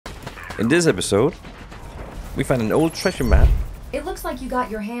In this episode, we find an old treasure map, It looks like you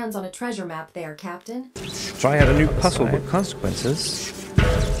got your hands on a treasure map there, Captain. try out a new puzzle with consequences,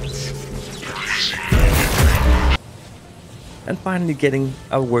 and finally getting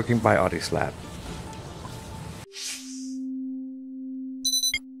a working Biotics Lab.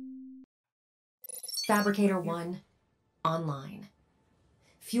 Fabricator 1, online.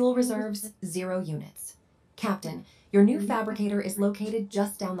 Fuel reserves, 0 units. Captain, your new fabricator is located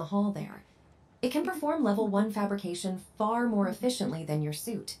just down the hall there. It can perform level 1 fabrication far more efficiently than your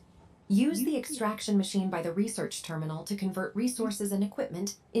suit. Use the extraction machine by the research terminal to convert resources and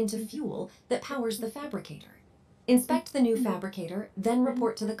equipment into fuel that powers the fabricator. Inspect the new fabricator, then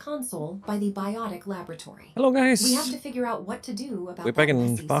report to the console by the Biotic Laboratory. Hello guys! We have to figure out what to do about We're back that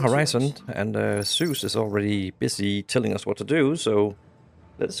in messy Far Horizon, situation. and Zeus is already busy telling us what to do, so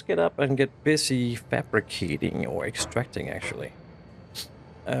let's get up and get busy fabricating, or extracting actually.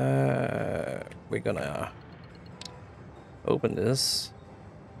 We're gonna open this.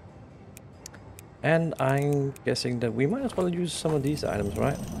 And I'm guessing that we might as well use some of these items,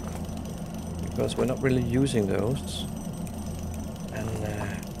 right? Because we're not really using those. And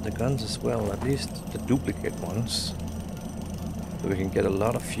the guns as well, at least the duplicate ones. So we can get a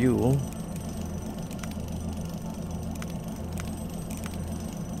lot of fuel.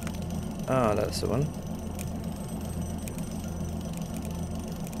 Ah, that's the one.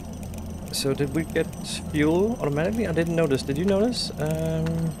 So did we get fuel automatically? I didn't notice. Did you notice?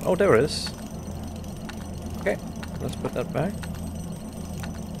 Oh, there it is. Okay, let's put that back.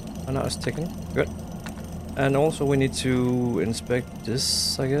 Oh, now it's ticking. Good. And also we need to inspect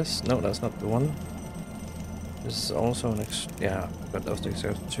this, I guess. No, that's not the one. This is also an yeah, but those things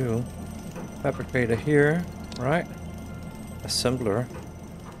are too. Fabricator here, right? Assembler.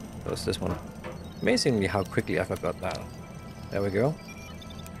 That's this one. Amazingly how quickly I forgot that. There we go.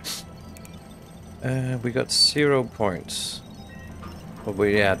 We got 0 points. But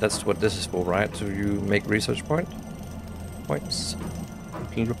yeah, that's what this is for, right? So you make research points.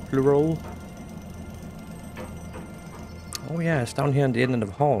 Plural. Oh yeah, it's down here in the end of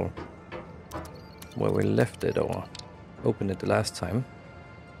the hall. Where we left it or opened it the last time.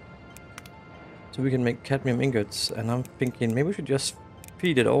 So we can make cadmium ingots, and I'm thinking maybe we should just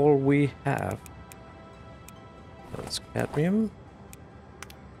feed it all we have. That's cadmium.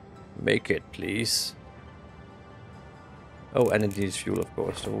 Make it, please. Oh, and it needs fuel, of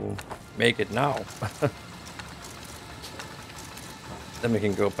course, so make it now. Then we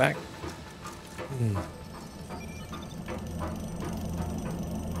can go back.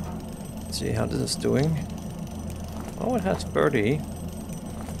 See how this is doing. Oh, it has 30.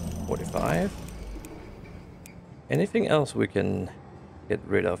 45. Anything else we can get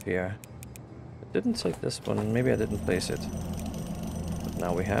rid of here? I didn't take this one. Maybe I didn't place it. But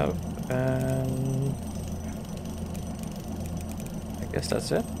now we have. I guess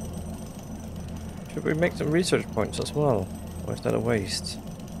that's it. Should we make some research points as well? Or is that a waste?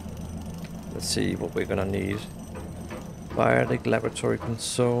 Let's see what we're gonna need. Biotic laboratory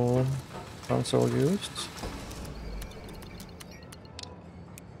console used.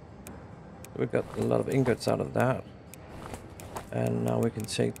 We got a lot of ingots out of that. And now we can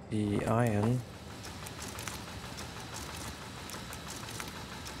take the iron.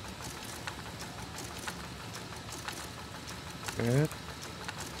 Good.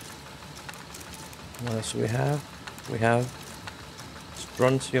 What else do we have? We have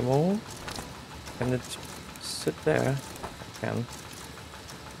strontium ore. Can it sit there? It can.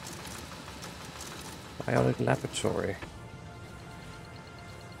 Biotic laboratory.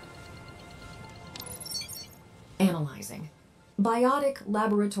 Analyzing. Biotic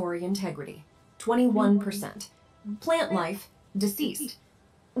laboratory integrity, 21%. Plant life, deceased.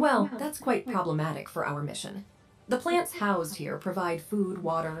 Well, that's quite problematic for our mission. The plants housed here provide food,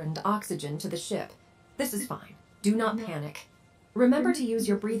 water, and oxygen to the ship. This is fine. Do not panic. Remember to use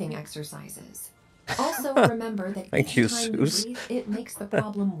your breathing exercises. Also remember that Thank each you, time Zeus. you breathe, it makes the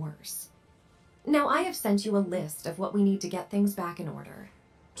problem worse. Now, I have sent you a list of what we need to get things back in order.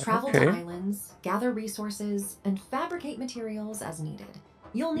 Travel to islands, gather resources, and fabricate materials as needed.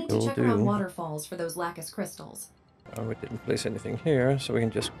 You'll need to check around waterfalls for those lacus crystals. We didn't place anything here, so we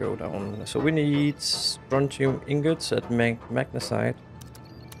can just go down. So we need strontium ingots at magnesite.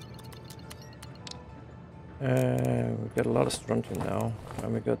 We've got a lot of strontium now.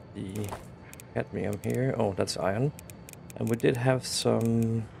 And we got the cadmium here. Oh, that's iron. And we did have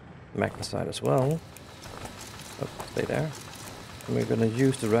some magnesite as well. Oh, stay there. And we're gonna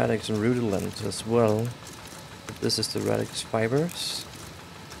use the radix and rutilant as well. But this is the radix fibers.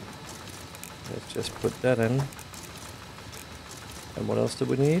 Let's just put that in. And what else do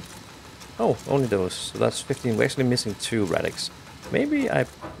we need? Oh, only those. So that's 15. We're actually missing 2 relics. Maybe I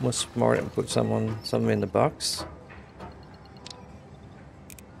was smart and put some in the box.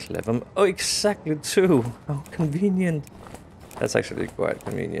 Clever. Oh, exactly 2. How convenient. That's actually quite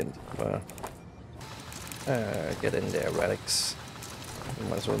convenient. But get in there, relics. We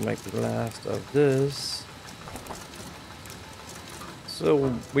might as well make the last of this.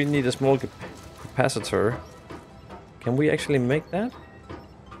 So we need a small capacitor. Can we actually make that?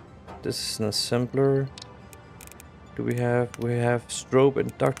 This is an assembler. Do we have strobe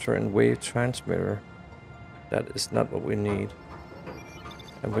inductor and wave transmitter. That is not what we need.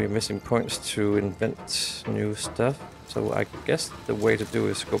 And we're missing points to invent new stuff. So I guess the way to do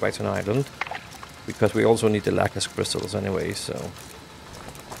is go back to an island. Because we also need the lacquer crystals anyway, so...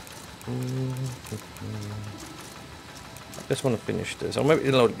 I just want to finish this. Or maybe,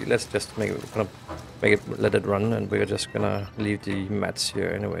 you know, let's just let it run, and we're just gonna leave the mats here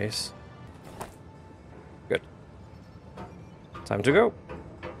anyways. Good. Time to go.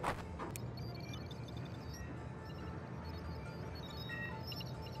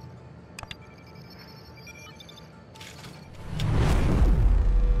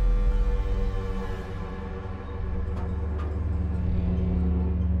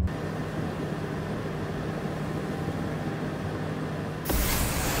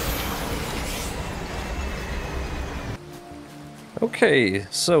 Okay,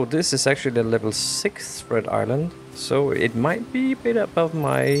 so this is actually the level 6 Red Island, so it might be a bit above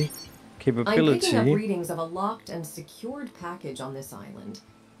my capability. I'm picking up readings of a locked and secured package on this island.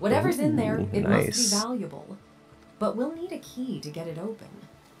 Whatever's in there, it must be valuable. But we'll need a key to get it open.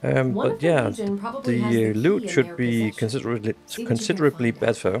 But yeah, the loot should be considerably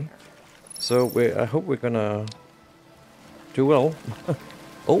better. So I hope we're gonna do well.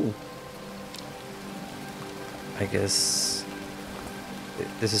 Oh, I guess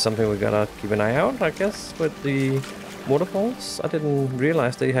this is something we gotta keep an eye out, I guess, with the waterfalls. I didn't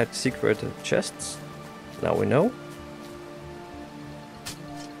realize they had secret chests. Now we know.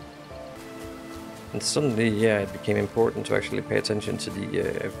 And suddenly, yeah, it became important to actually pay attention to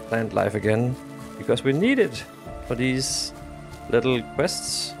the plant life again, because we need it for these little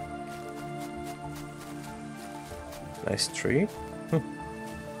quests. Nice tree.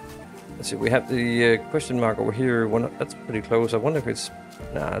 Let's see, we have the question mark over here. That's pretty close. I wonder if it's...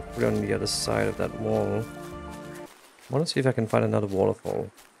 Nah, it's probably on the other side of that wall. I want to see if I can find another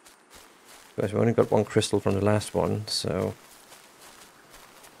waterfall. Because we only got 1 crystal from the last one, so...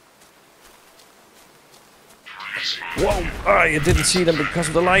 Whoa! Ah, you didn't see them because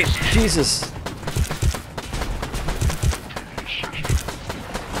of the light! Jesus!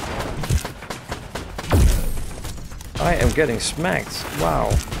 I am getting smacked.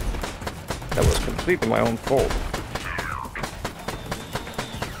 Wow. That was completely my own fault.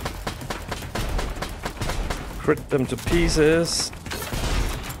 Crit them to pieces.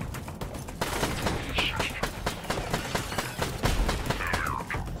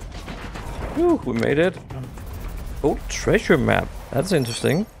 Whew, we made it. Oh, treasure map. That's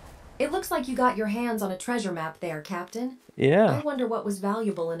interesting. It looks like you got your hands on a treasure map there, Captain. Yeah. I wonder what was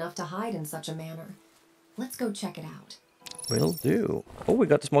valuable enough to hide in such a manner. Let's go check it out. Will do. Oh, we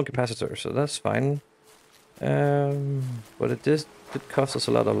got the small capacitor, so that's fine. But it did cost us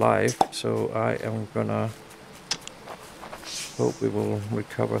a lot of life, so I am gonna hope we will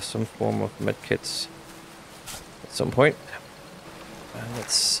recover some form of medkits at some point.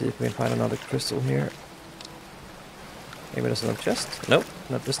 Let's see if we can find another crystal here. Maybe there's another chest. Nope,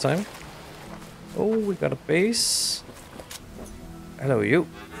 not this time. Oh, we got a base. Hello, you.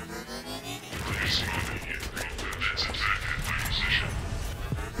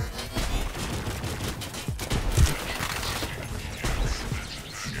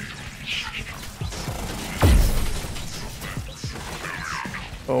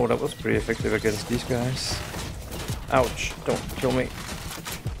 Oh, that was pretty effective against these guys. Ouch, don't kill me.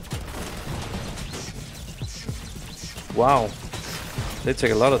 Wow, they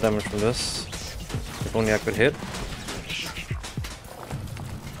take a lot of damage from this. If only I could hit.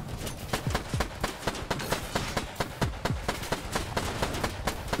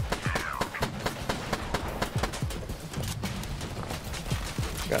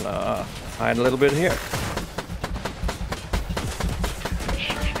 Gonna hide a little bit here.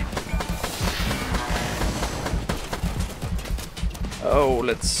 Oh,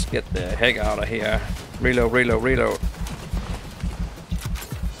 let's get the heck out of here. Reload, reload, reload.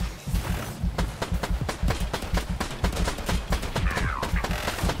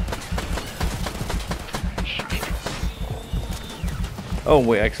 Oh,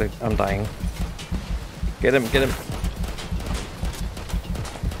 wait, actually, I'm dying. Get him, get him.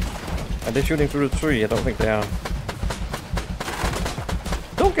 Are they shooting through the tree? I don't think they are.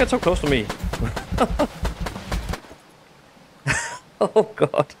 Don't get so close to me! Oh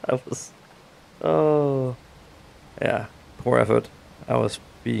god, I was... Oh... Yeah, poor effort. I was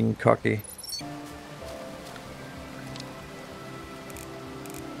being cocky.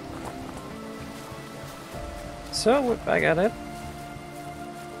 So, we're back at it.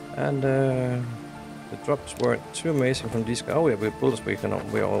 And the drops weren't too amazing from these guys. Oh yeah, with bullets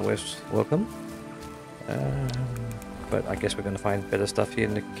we're always welcome. But I guess we're gonna find better stuff here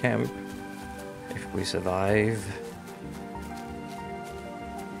in the camp. If we survive.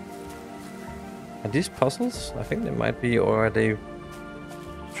 Are these puzzles? I think they might be, or are they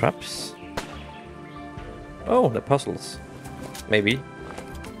traps? Oh, they're puzzles. Maybe.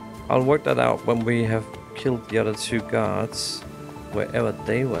 I'll work that out when we have killed the other two guards, wherever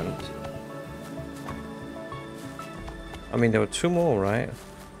they went. I mean, there were two more, right?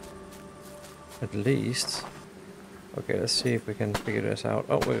 At least. Okay, let's see if we can figure this out.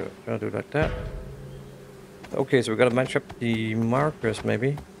 Oh, we're gonna do it like that. Okay, so we gotta match up the markers,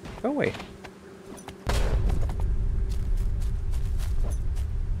 maybe. Go away.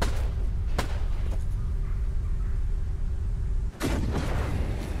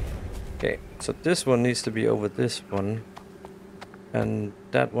 Okay, so this one needs to be over this one. And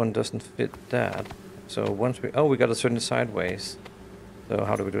that one doesn't fit that. So once we... Oh, we gotta turn it sideways. So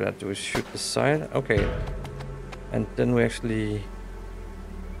how do we do that? Do we shoot the side? Okay. And then we actually...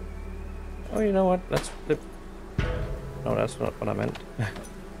 Oh, you know what? Let's flip... No, that's not what I meant.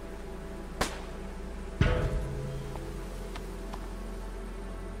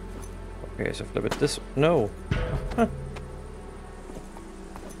 Okay, so flip it this... No!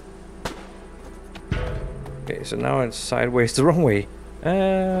 Okay, so now it's sideways the wrong way.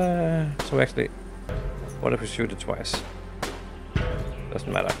 So actually... What if we shoot it twice?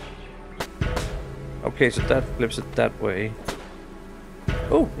 Doesn't matter. Okay, so that flips it that way.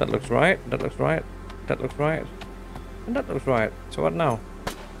 Oh, that looks right. That looks right. That looks right. And that looks right. So what now?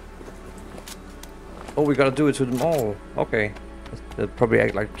 Oh, we gotta do it to them all. Okay. They'll probably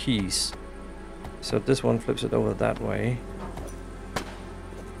act like keys. So this one flips it over that way.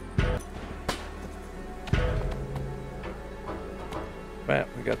 Right,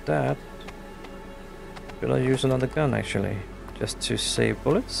 we got that. Will I use another gun actually? Just to save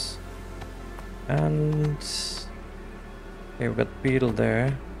bullets. And... Okay, we've got beetle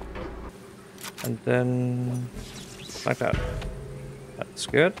there. And then... Like that. That's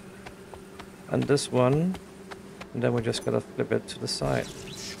good. And this one. And then we just gotta flip it to the side.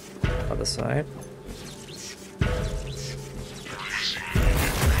 Other side.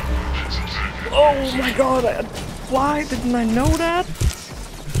 Oh my god! Why didn't I know that?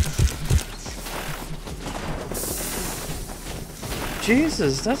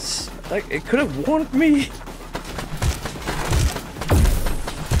 Jesus, that's... Like, it could have warned me.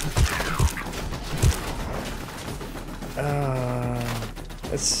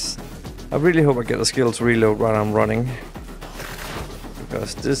 I really hope I get a skill to reload while I'm running.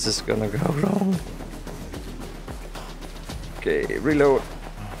 Because this is gonna go wrong. Okay, reload.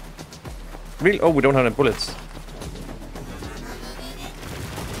 Oh, we don't have any bullets.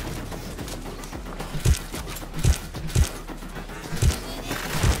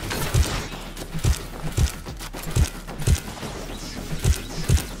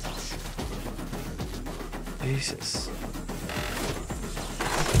 Jesus.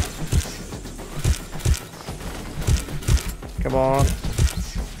 Come on.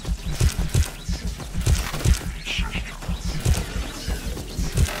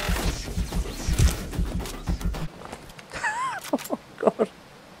 Oh god.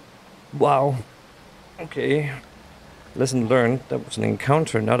 Wow. Okay. Lesson learned. That was an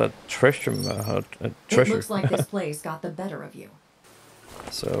encounter, not a treasure. A treasure. It looks like this place got the better of you.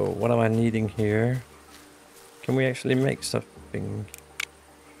 So, what am I needing here? Can we actually make something?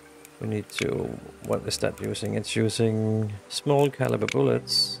 We need to... What is that using? It's using small caliber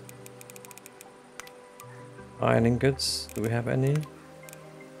bullets. Iron ingots. Do we have any?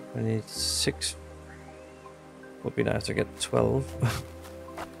 We need 6. Would be nice to get 12.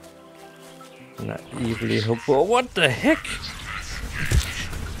 Naively hopeful. What the heck?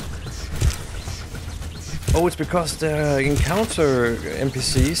 Oh, it's because they're encounter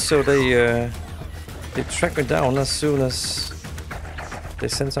NPCs, so they track me down as soon as they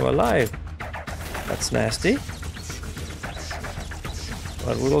sense I'm alive. That's nasty.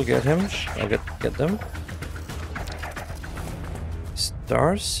 But we will get him. I'll get them.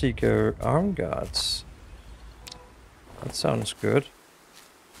 Starseeker arm guards. That sounds good.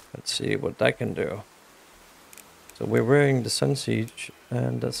 Let's see what that can do. So we're wearing the Sun Siege,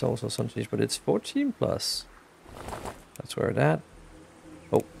 and that's also Sun Siege, but it's 14 plus. That's where that.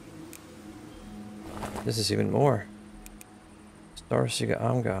 Oh, this is even more. Starseeker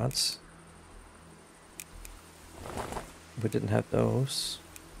arm guards. We didn't have those.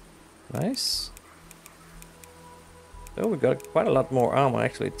 Nice. Oh, we got quite a lot more armor.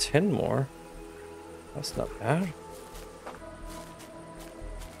 Actually, 10 more. That's not bad.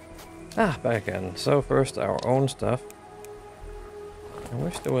 Ah, back again. So first our own stuff. I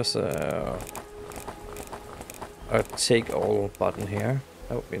wish there was a take all button here.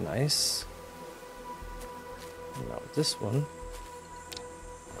 That would be nice. Now this one.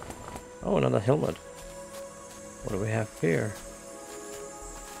 Oh, another helmet. What do we have here?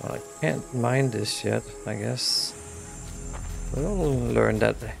 Well, I can't mine this yet, I guess. We'll learn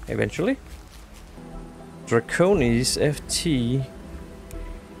that eventually. Draconis FT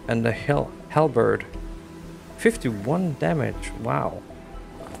and the halberd. 51 damage. Wow.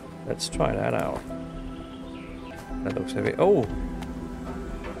 Let's try that out. That looks heavy. Oh!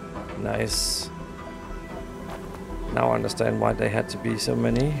 Nice. Now I understand why they had to be so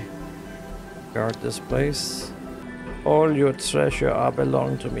many. Guard this place. All your treasure are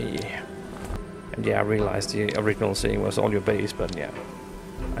belong to me. And yeah, I realized the original saying was all your base, but yeah.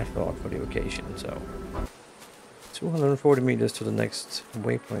 I thought for the occasion, so. 240 meters to the next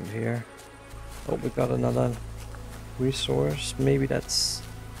waypoint here. Oh, we got another resource. Maybe that's...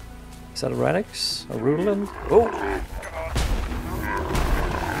 Is that a radix? A ruland? Oh!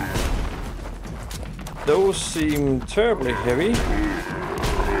 Those seem terribly heavy.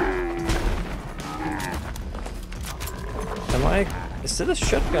 Am I... Is it a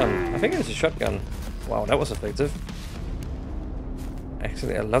shotgun? I think it's a shotgun. Wow, that was effective.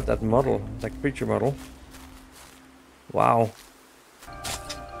 Actually, I love that model. That creature model. Wow.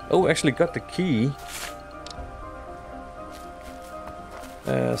 Oh, actually got the key.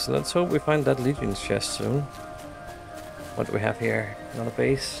 So let's hope we find that Legion's chest soon. What do we have here? Another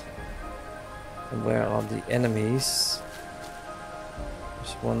base. And where are the enemies?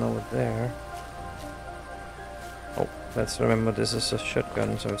 There's one over there. Oh, let's remember this is a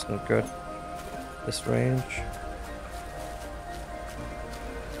shotgun, so it's not good. This range.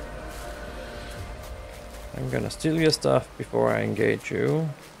 I'm gonna steal your stuff before I engage you.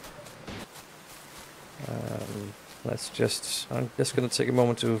 I'm just gonna take a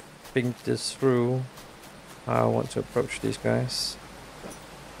moment to think this through. How I want to approach these guys.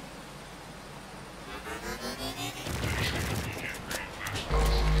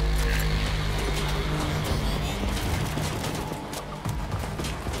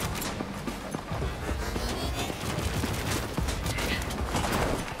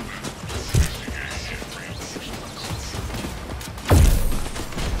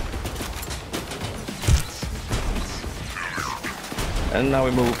 And now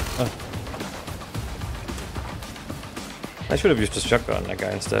we move. I should have used a shotgun that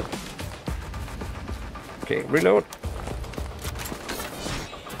guy instead. Okay, reload.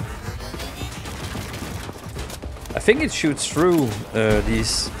 I think it shoots through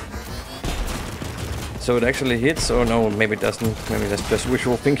these. So it actually hits, or no, maybe it doesn't. Maybe that's just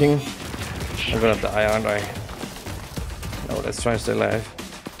wishful thinking. I'm gonna die, aren't I? No, let's try and stay alive.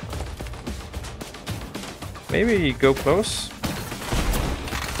 Maybe go close.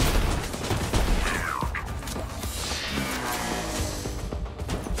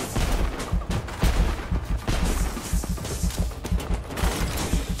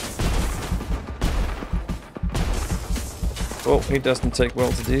 Oh, he doesn't take well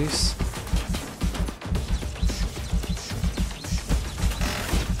to these.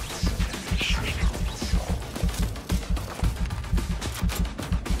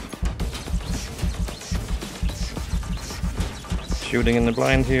 Shooting in the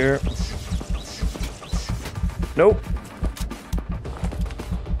blind here. Nope.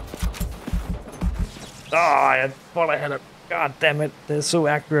 Ah, I thought I had it. God damn it. They're so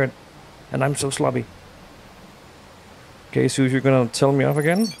accurate. And I'm so sloppy. Okay, so you're gonna tell me off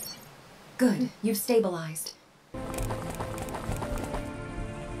again? Good. You've stabilized.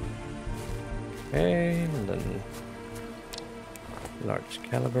 Okay, and then large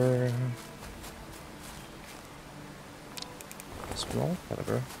caliber. Small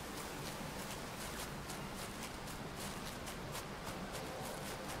caliber.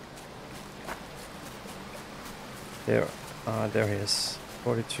 There he is.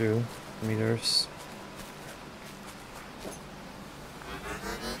 42 meters.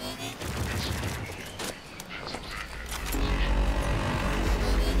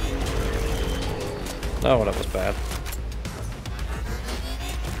 Oh, that was bad.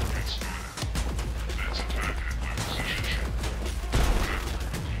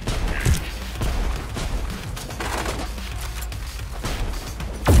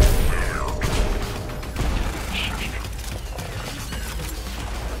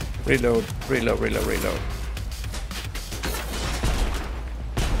 Reload, reload, reload, reload.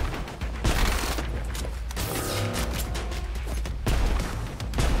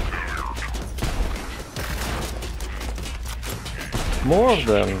 More of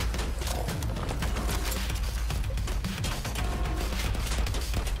them.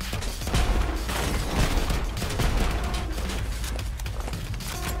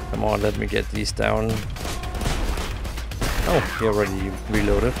 Come on, let me get these down. Oh, he already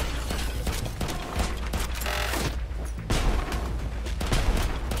reloaded.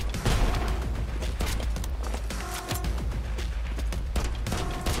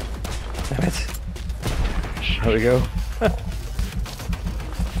 Damn it. There we go. I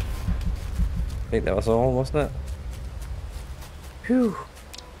think that was all, wasn't it? Phew.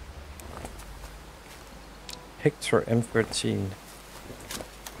 Hector M13.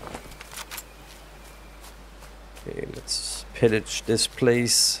 Okay, let's pillage this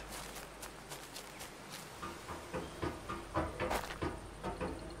place.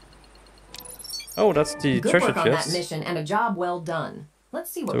 Oh, that's the Good treasure work on that chest. mission and a job well done. Let's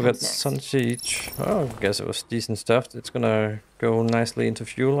see what So we got comes next. Sun Siege. Oh, I guess it was decent stuff. It's gonna go nicely into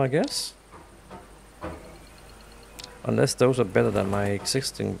fuel, I guess. Unless those are better than my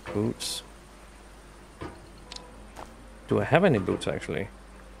existing boots. Do I have any boots, actually?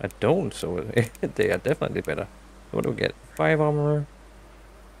 I don't, so they are definitely better. What do we get? 5 armor.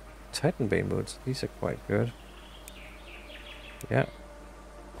 Titan Bane boots. These are quite good. Yeah.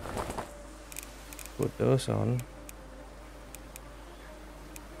 Put those on.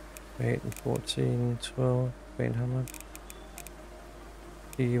 8 and 14, 12. Bane hammer.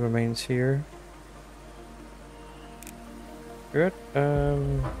 He remains here. Good.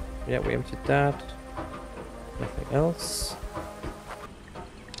 Yeah, we emptied that. Nothing else.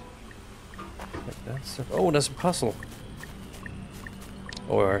 Like that stuff. Oh, there's a puzzle.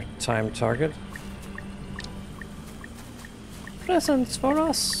 Or time target. Presents for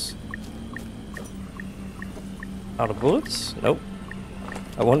us. Out of bullets? Nope.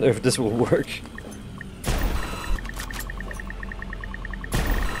 I wonder if this will work.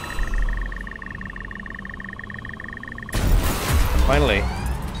 Finally.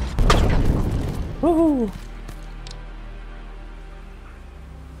 Woohoo!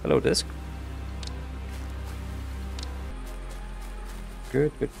 Hello, disc.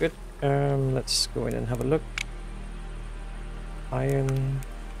 Good, good, good. Let's go in and have a look. Iron.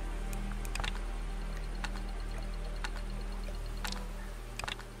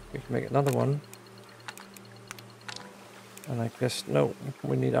 We can make another one. And I guess, no,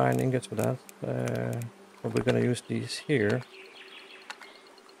 we need iron ingots for that. But we're gonna use these here.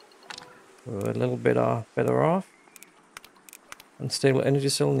 We're a little bit better off. Unstable energy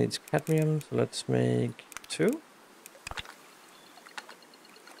cell needs cadmium, so let's make 2.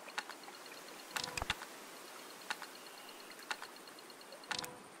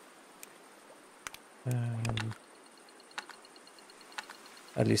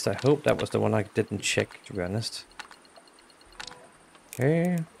 At least I hope that was the one I didn't check, to be honest.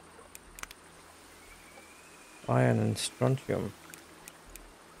 Okay. Iron and strontium.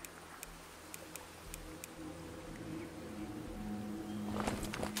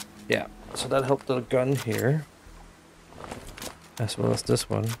 Yeah, so that helped the gun here. As well as this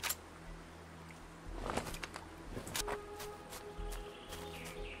one.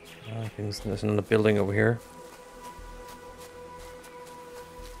 I think there's another building over here.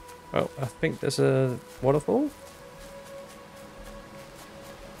 Oh, I think there's a waterfall.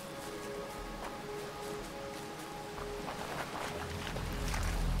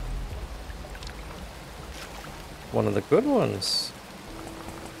 One of the good ones.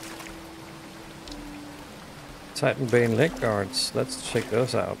 Titan Bane leg guards. Let's check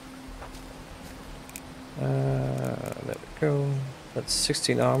those out. There we go. That's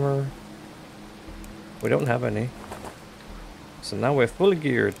 16 armor. We don't have any. So now we're fully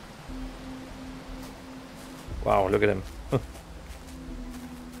geared. Wow, look at him.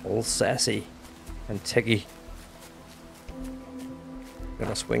 All sassy and techy.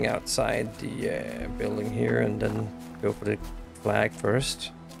 Gonna swing outside the building here and then go for the flag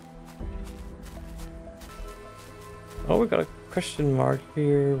first. Oh, we got a question mark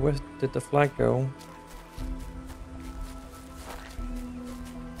here. Where did the flag go?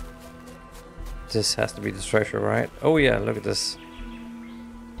 This has to be the treasure, right? Oh yeah, look at this.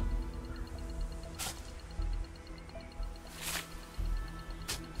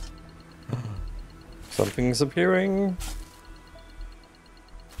 Something's appearing.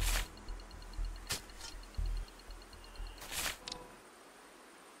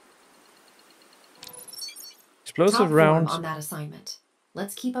 Explosive Top form round. on that assignment.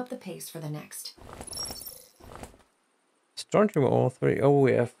 Let's keep up the pace for the next. Strontium ore 3. Oh,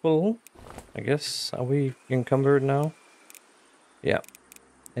 we are full. I guess. Are we encumbered now? Yeah.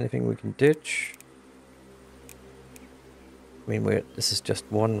 Anything we can ditch? I mean, this is just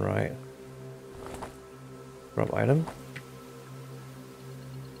one, right? Drop item.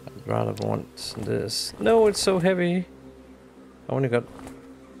 I'd rather want this. No, it's so heavy. I only got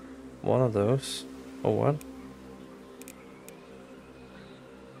one of those. Or what?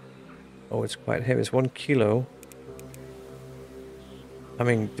 Oh, it's quite heavy. It's 1 kilo. I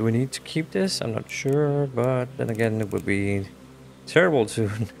mean, do we need to keep this? I'm not sure, but then again, it would be terrible to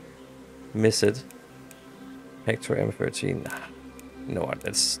miss it. Hector M13. Nah. You know what?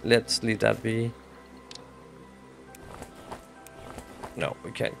 Let's leave that be. No,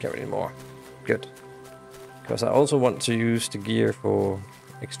 we can't carry anymore. Good. Because I also want to use the gear for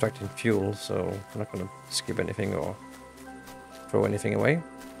extracting fuel, so I'm not gonna skip anything or throw anything away.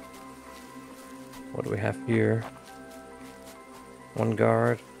 What do we have here? 1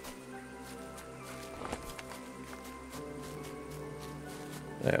 guard.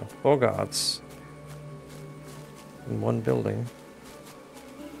 Yeah, 4 guards in 1 building.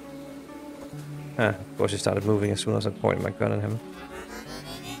 Of course he started moving as soon as I pointed my gun at him.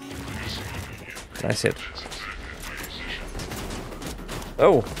 Nice hit.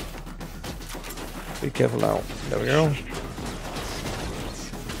 Oh! Be careful now. There we go.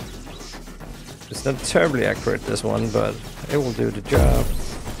 It's not terribly accurate, this one, but it will do the job.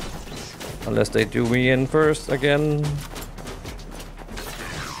 Unless they do me in first again.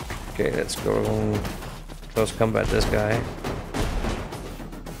 Okay, let's go close combat this guy.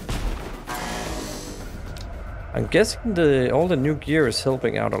 I'm guessing all the new gear is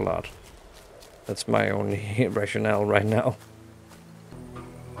helping out a lot. That's my only rationale right now.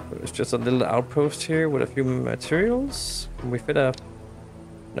 There's just a little outpost here with a few materials. Can we fit a...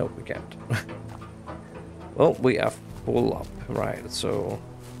 No, we can't. Well, we are full up, right? So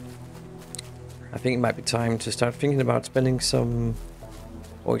I think it might be time to start thinking about spending some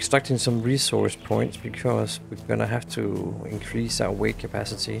or extracting some resource points, because we're gonna have to increase our weight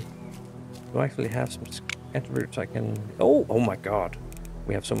capacity. Do I actually have some attributes I can... Oh my god,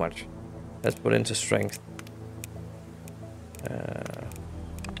 we have so much. Let's put into strength.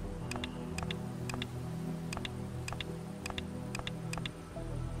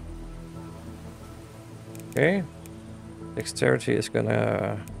 Okay. Dexterity is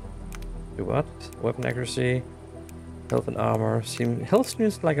gonna do what? Weapon accuracy, health and armor. Health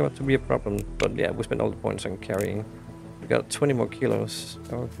seems like about to be a problem, but yeah, we spent all the points on carrying. We got 20 more kilos.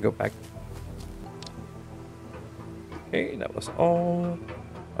 Oh, we can go back. Okay, that was all.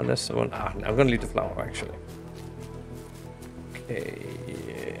 Unless someone... I'm gonna leave the flower actually.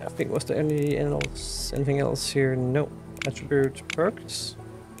 Okay, I think was there anything else here? No. Attribute perks.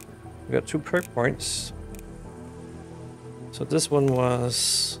 We got 2 perk points. So this one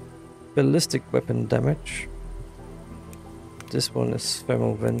was ballistic weapon damage. This one is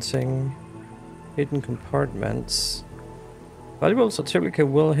thermal venting. Hidden compartments. Valuables are typically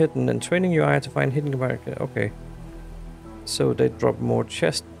well hidden, and training UI to find hidden compartments. Okay. So they drop more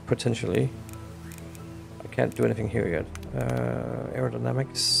chest potentially. I can't do anything here yet.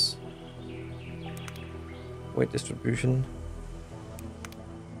 Aerodynamics. Weight distribution.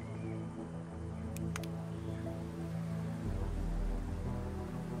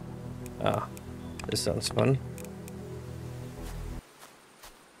 This sounds fun.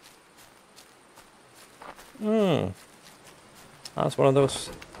 That's one of those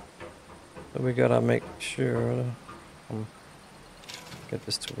that we gotta make sure get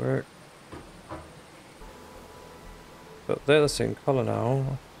this to work. But they're the same color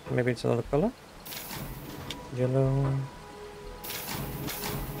now. Maybe it's another color? Yellow.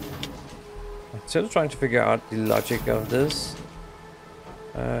 I'm still trying to figure out the logic of this.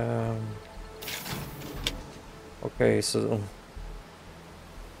 Okay, so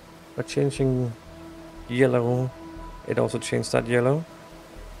by changing yellow, it also changed that yellow.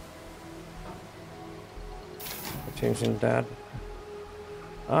 By changing that.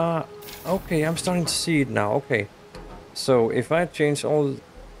 Okay, I'm starting to see it now. Okay, so if I change all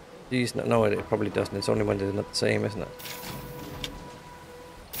these, no, it probably doesn't. It's only when they're not the same, isn't it?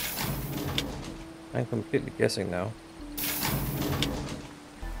 I'm completely guessing now.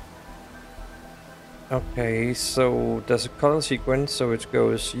 Okay, so there's a color sequence, so it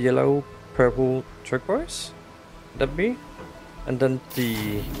goes yellow, purple, turquoise. Would that be? And then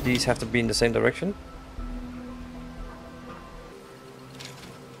these have to be in the same direction.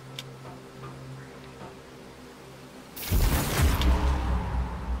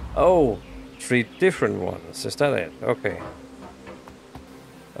 Oh, 3 different ones. Is that it? Okay.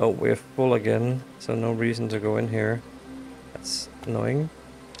 Oh, we're full again, so no reason to go in here. That's annoying.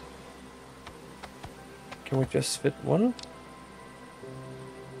 Can we just fit one?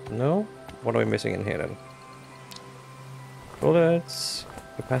 No? What are we missing in here then? Bullets.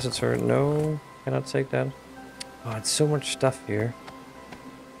 Capacitor, no. Cannot take that. Oh, it's so much stuff here.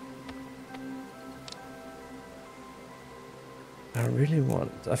 I really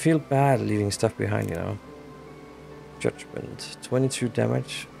want... I feel bad leaving stuff behind, you know. Judgment. 22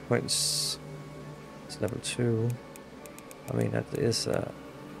 damage. Points. It's level 2. I mean, that is...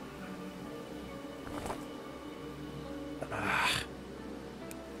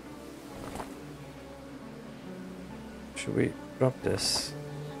 Should we drop this?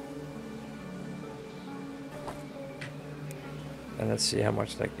 And let's see how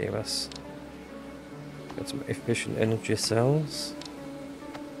much that gave us. Got some efficient energy cells.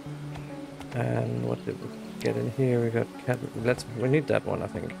 And what did we get in here? We got we need that one, I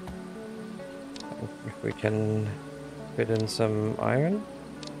think. If we can fit in some iron.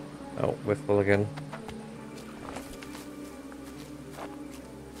 Oh, we're full again.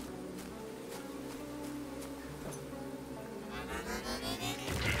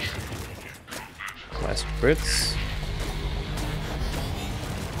 Nice crits.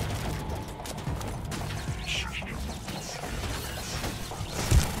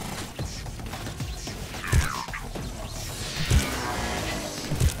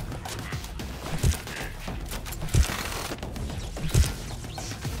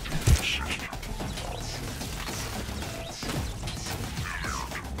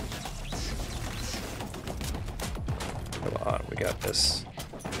 Come on, we got this.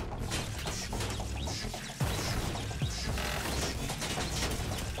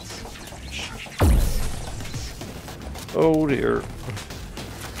 Oh dear.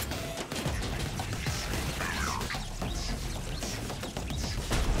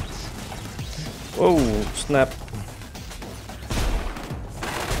 Whoa, snap.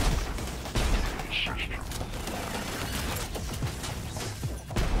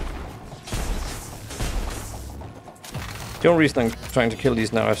 The only reason I'm trying to kill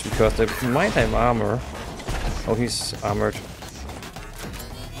these now is because they might have armor. Oh, he's armored.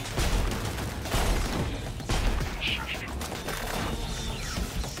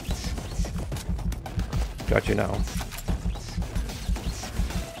 Got you now.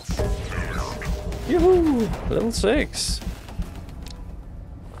 Yoo-hoo! Level 6.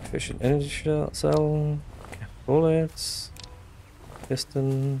 Efficient energy cell. Bullets.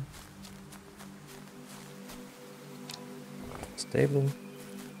 Piston. Stable.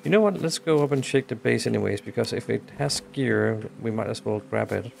 You know what? Let's go up and shake the base anyways, because if it has gear, we might as well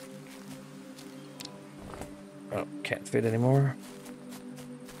grab it. Oh, can't fit anymore.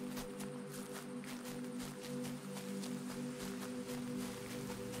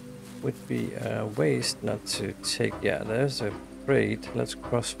 Would be a waste not to take... Yeah, there's a crate. Let's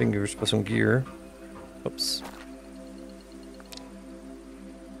cross fingers for some gear. Oops.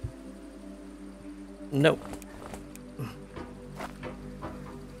 Nope.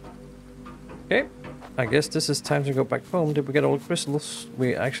 Okay. I guess this is time to go back home. Did we get all the crystals?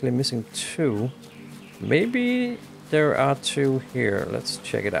 We're actually missing 2. Maybe there are 2 here. Let's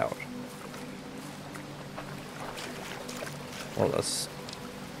check it out. Well, let's...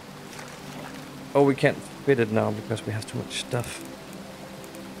 Oh, we can't fit it now because we have too much stuff.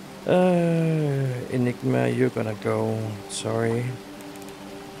 Enigma, you're gonna go. Sorry.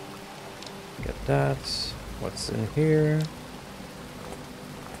 Get that. What's in here?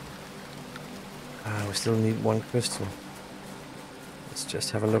 We still need 1 crystal. Let's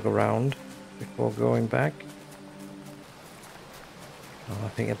just have a look around before going back. Oh, I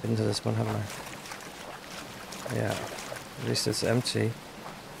think I've been to this one, haven't I? Yeah. At least it's empty.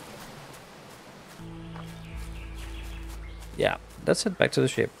 Yeah, let's head back to the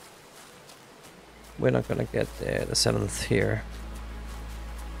ship. We're not gonna get the 7th here.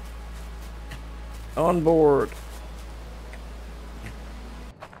 On board!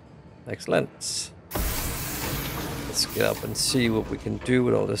 Excellent. Let's get up and see what we can do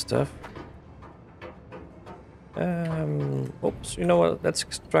with all this stuff. Oops, you know what? Let's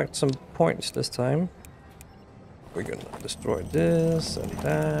extract some points this time. We're gonna destroy this and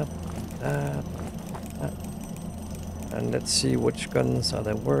that, that. And let's see which guns are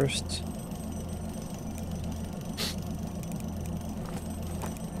the worst.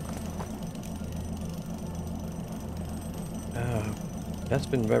 That's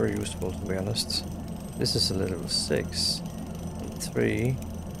been very useful, to be honest. This is a little 6, and 3,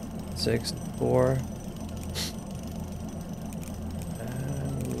 6, and 4.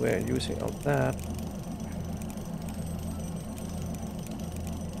 And we're using all that.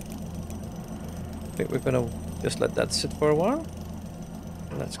 think we're gonna just let that sit for a while.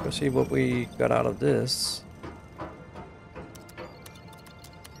 Let's go see what we got out of this.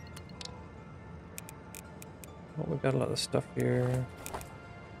 Oh, we got a lot of stuff here.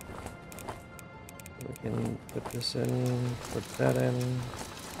 We can put this in, put that in,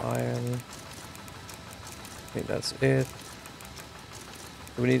 iron. I think that's it.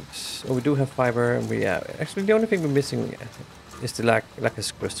 We need. Oh, we do have fiber, and we actually the only thing we're missing is the lacquer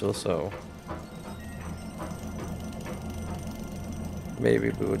crystal. So maybe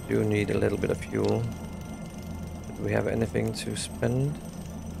we do need a little bit of fuel. Do we have anything to spend?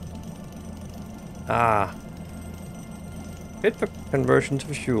 Ah, fit for conversion to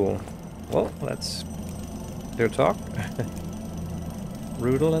fuel. Well, that's clear talk.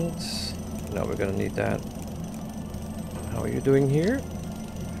 Rudolent. No, we're gonna need that. How are you doing here?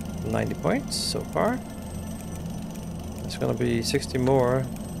 90 points so far. It's gonna be 60 more.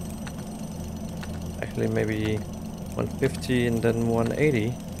 Actually, maybe 150 and then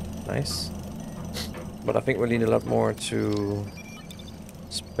 180. Nice. But I think we need a lot more to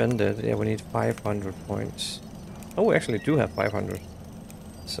spend it. Yeah, we need 500 points. Oh, we actually do have 500.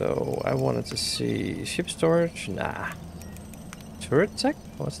 So I wanted to see ship storage. Nah. Turret tech?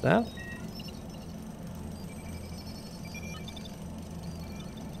 What's that?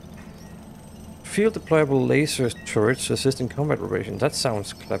 Field deployable laser turrets to assist in combat operations. That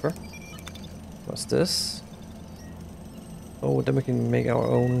sounds clever. What's this? Oh, then we can make our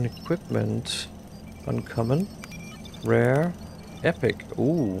own equipment. Uncommon. Rare. Epic.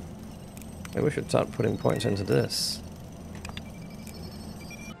 Ooh. Maybe we should start putting points into this.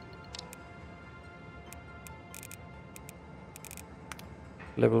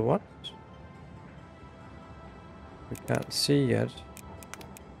 Level what? We can't see yet.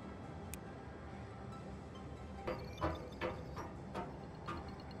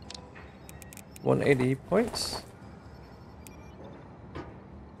 180 points.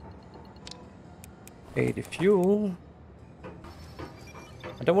 80 fuel.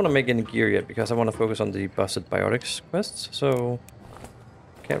 I don't want to make any gear yet because I want to focus on the busted biotics quests, so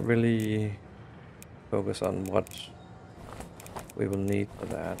can't really focus on what we will need for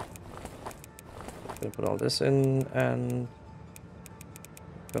that. I'm gonna put all this in and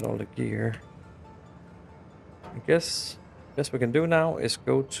put all the gear. I guess best we can do now is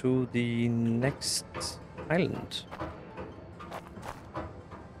go to the next island.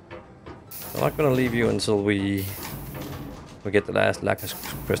 I'm not gonna leave you until we get the last lacquer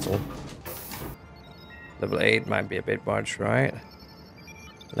crystal. Level 8 might be a bit much, right?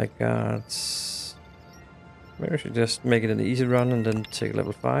 Like maybe we should just make it an easy run and then take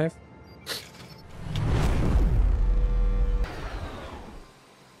level 5.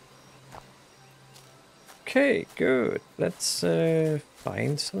 Okay, good. Let's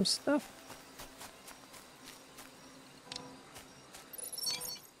find some stuff.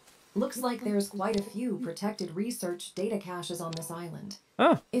 Looks like there's quite a few protected research data caches on this island.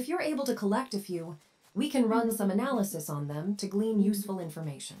 Ah. If you're able to collect a few, we can run some analysis on them to glean useful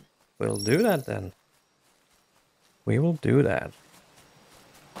information. We'll do that then. We will do that.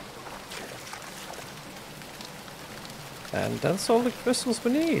 And that's all the crystals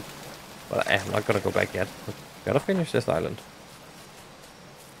we need. But I'm not gonna go back yet. We gotta finish this island.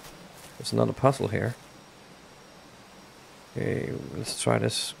 There's another puzzle here. Okay, let's try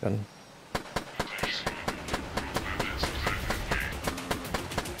this gun.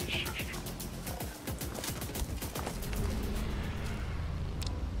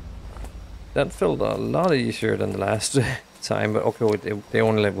 That felt a lot easier than the last time, but okay, they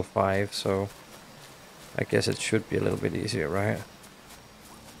only level 5, so I guess it should be a little bit easier, right?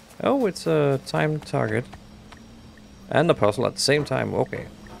 Oh, it's a timed target. And a puzzle at the same time, okay.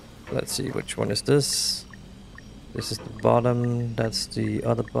 Let's see, which one is this? This is the bottom, that's the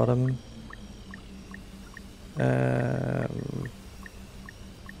other bottom.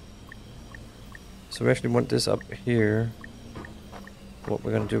 So we actually want this up here. What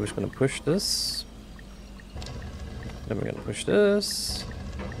we're gonna do is gonna push this. Then we're gonna push this.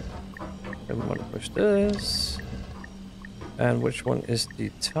 Then we want to push this. And which one is the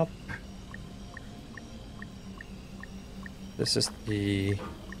top? This is the...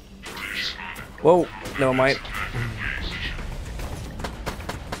 Whoa! Never mind.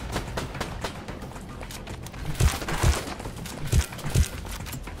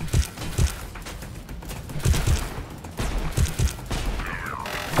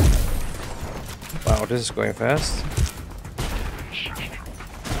 Wow, this is going fast.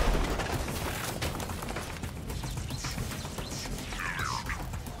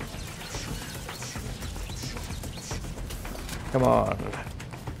 Come on.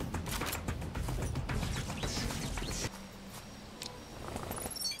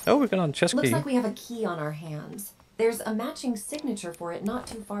 Oh, we got a chest Looks key. like we have a key on our hands. There's a matching signature for it not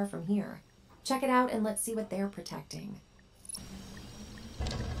too far from here. Check it out and let's see what they're protecting.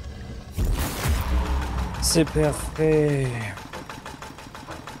 C'est parfait.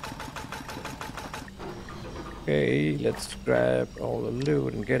 Okay, let's grab all the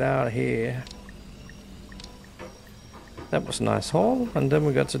loot and get out of here. That was a nice haul, and then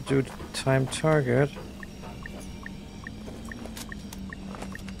we got to do the time target.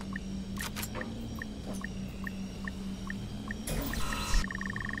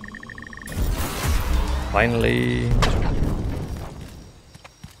 Finally.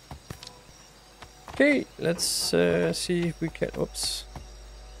 Okay, let's see if we can, oops,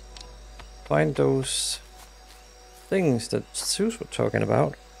 find those things that Zeus was talking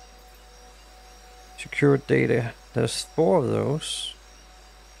about. Secure data. There's 4 of those.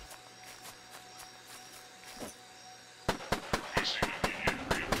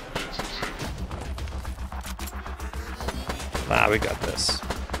 Ah, we got this.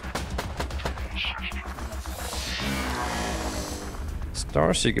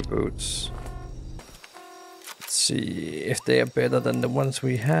 Starseeker boots. Let's see if they are better than the ones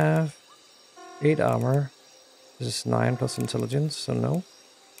we have. 8 armor. This is 9 plus intelligence, so no.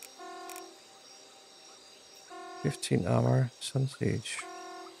 15 armor, Sun Siege.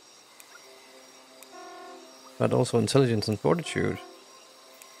 But also intelligence and fortitude.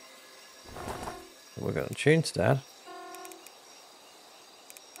 We're gonna change that.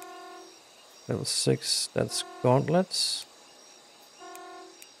 Level 6, that's gauntlets.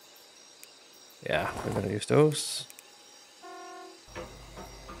 Yeah, we're gonna use those.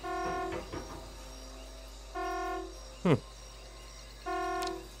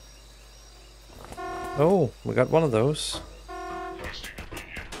 Oh, we got one of those.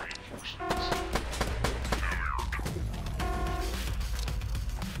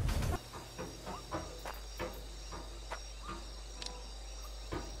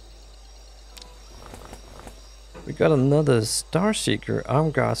 We got another Starseeker,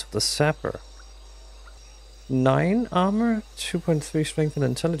 Arm Guards of the Sapper. 9 armor, 2.3 strength and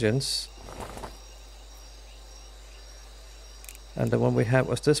intelligence. And the one we had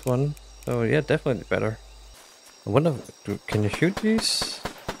was this one. So yeah, definitely better. I wonder, can you shoot these?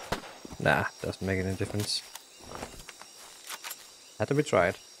 Nah, doesn't make any difference. Had to be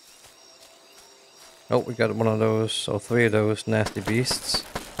tried. Oh, we got one of those, or 3 of those nasty beasts.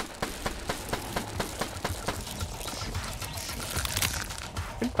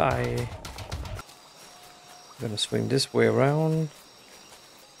 Goodbye. I'm gonna swing this way around.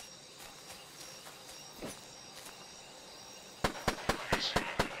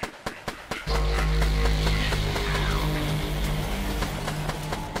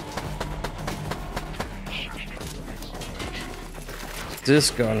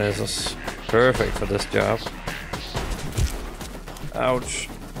 This gun is perfect for this job. Ouch.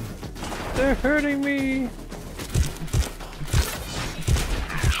 They're hurting me.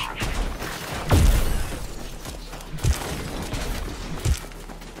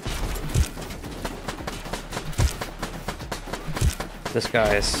 This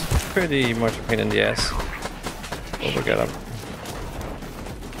guy is pretty much a pain in the ass. Oh, we got him.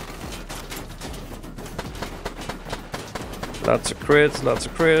 Lots of crits, lots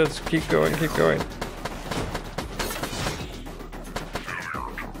of crits. Keep going, keep going.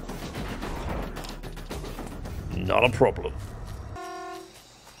 Not a problem.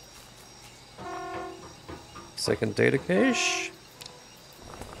 Second data cache.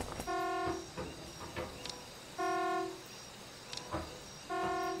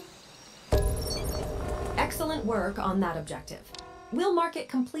 Excellent work on that objective. We'll mark it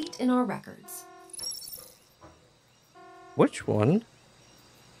complete in our records. Which one?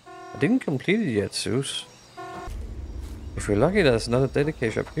 I didn't complete it yet, Zeus. If we're lucky, there's another data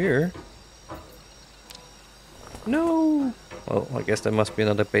cache up here. No! Well, I guess there must be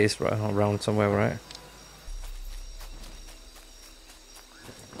another base around somewhere, right?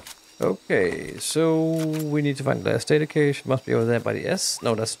 Okay, so we need to find the last data cache. It must be over there by the S.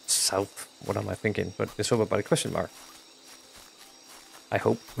 No, that's south. What am I thinking? But it's over by the question mark. I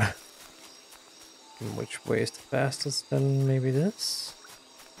hope. Which way is the fastest? Then maybe this.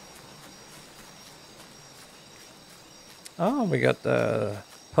 Oh, we got the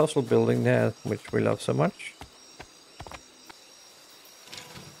puzzle building there, which we love so much.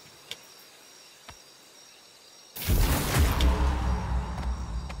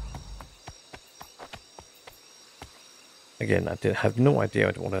 Again, I have no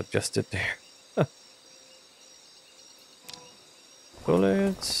idea what I just did there.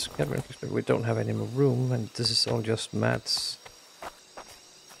 Bullets, we don't have any more room, and this is all just mats.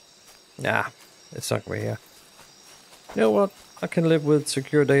 Nah, it's not gonna be here. You know what? I can live with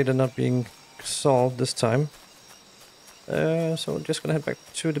secure data not being solved this time. So I'm just gonna head back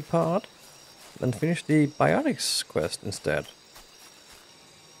to the pod and finish the biotics quest instead.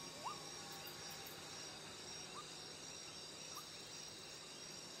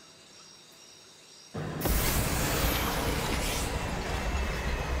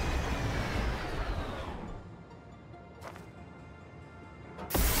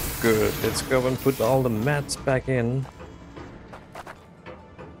 Good, let's go and put all the mats back in.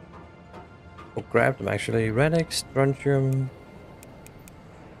 Oh, grab them actually. Radix, strontium.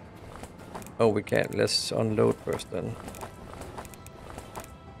 Oh, we can't. Let's unload first then.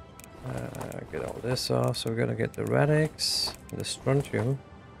 Get all this off. So we're gonna get the radix, the strontium.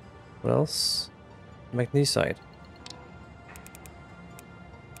 What else? Magnesite.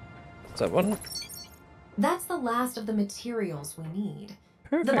 Is that one? That's the last of the materials we need.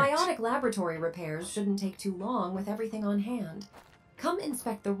 Perfect. The biotic laboratory repairs shouldn't take too long with everything on hand. Come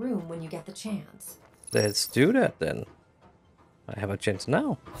inspect the room when you get the chance. Let's do that then. I have a chance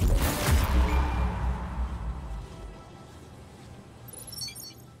now.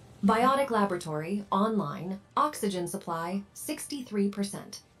 Biotic laboratory, online, oxygen supply,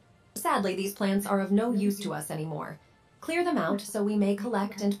 63%. Sadly, these plants are of no use to us anymore. Clear them out so we may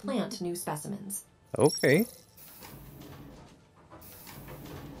collect and plant new specimens. Okay.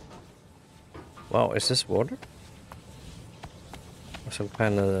 Wow, is this water? Or some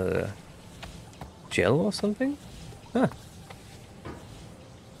kind of gel or something? Huh.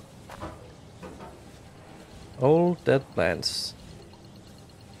 Old dead plants.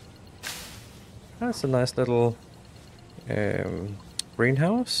 That's a nice little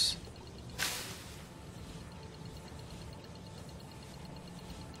greenhouse.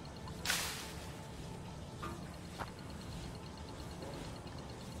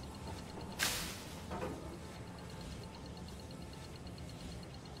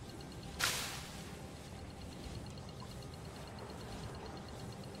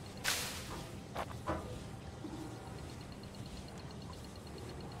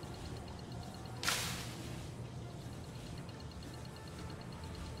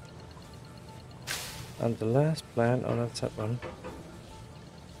 And the last plant, oh that's that one.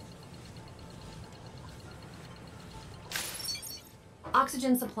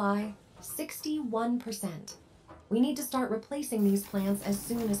 Oxygen supply, 61%. We need to start replacing these plants as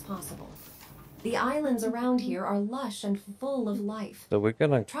soon as possible. The islands around here are lush and full of life. So we're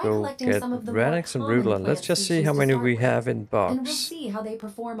gonna Try go collecting get some of the radix more and common rudolon. Let's plant just see species how to many start we with, have in box. and we'll see how they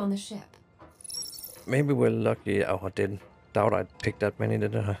perform on the ship. Maybe we're lucky. Oh, I didn't. Doubt I'd pick that many,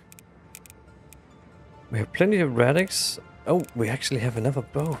 did I? We have plenty of radix. Oh, we actually have enough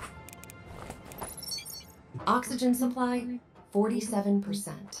of both. Oxygen supply,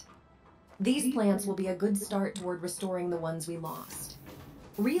 47%. These plants will be a good start toward restoring the ones we lost.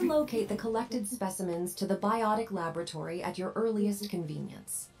 Relocate the collected specimens to the biotic laboratory at your earliest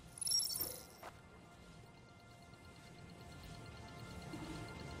convenience.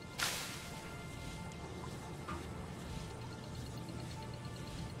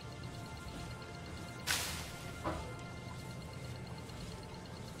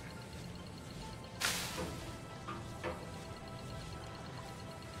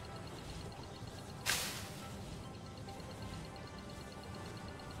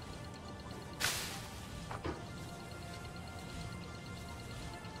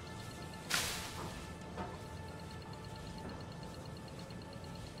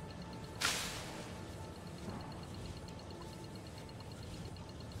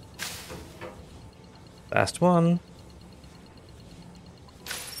 Last one.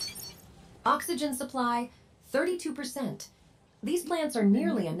 Oxygen supply, 32%. These plants are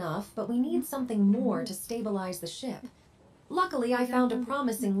nearly enough, but we need something more to stabilize the ship. Luckily, I found a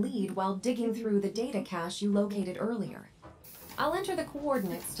promising lead while digging through the data cache you located earlier. I'll enter the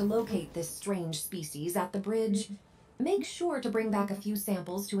coordinates to locate this strange species at the bridge. Make sure to bring back a few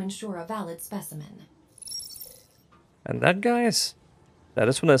samples to ensure a valid specimen. And that, guys, that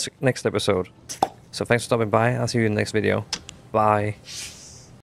is for the next episode. So thanks for stopping by. I'll see you in the next video. Bye.